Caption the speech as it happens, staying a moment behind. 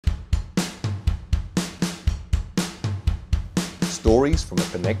Stories from a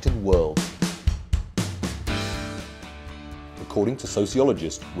Connected World. According to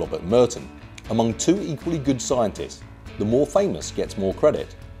sociologist Robert Merton, among two equally good scientists, the more famous gets more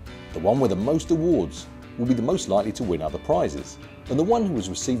credit. The one with the most awards will be the most likely to win other prizes, and the one who has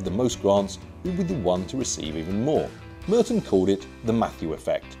received the most grants will be the one to receive even more. Merton called it the Matthew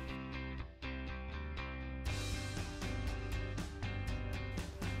effect.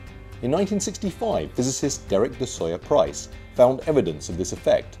 In 1965, physicist Derek de Solla Price found evidence of this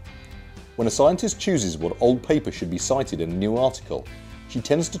effect. When a scientist chooses what old paper should be cited in a new article, she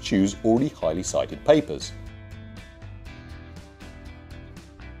tends to choose already highly cited papers.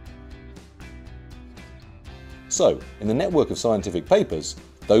 So, in the network of scientific papers,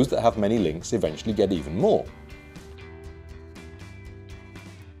 those that have many links eventually get even more.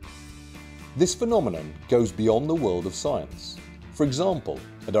 This phenomenon goes beyond the world of science. For example,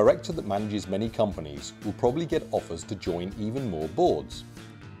 a director that manages many companies will probably get offers to join even more boards.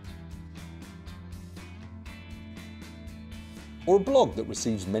 Or a blog that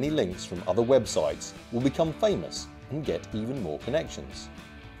receives many links from other websites will become famous and get even more connections.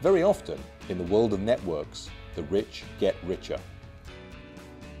 Very often, in the world of networks, the rich get richer.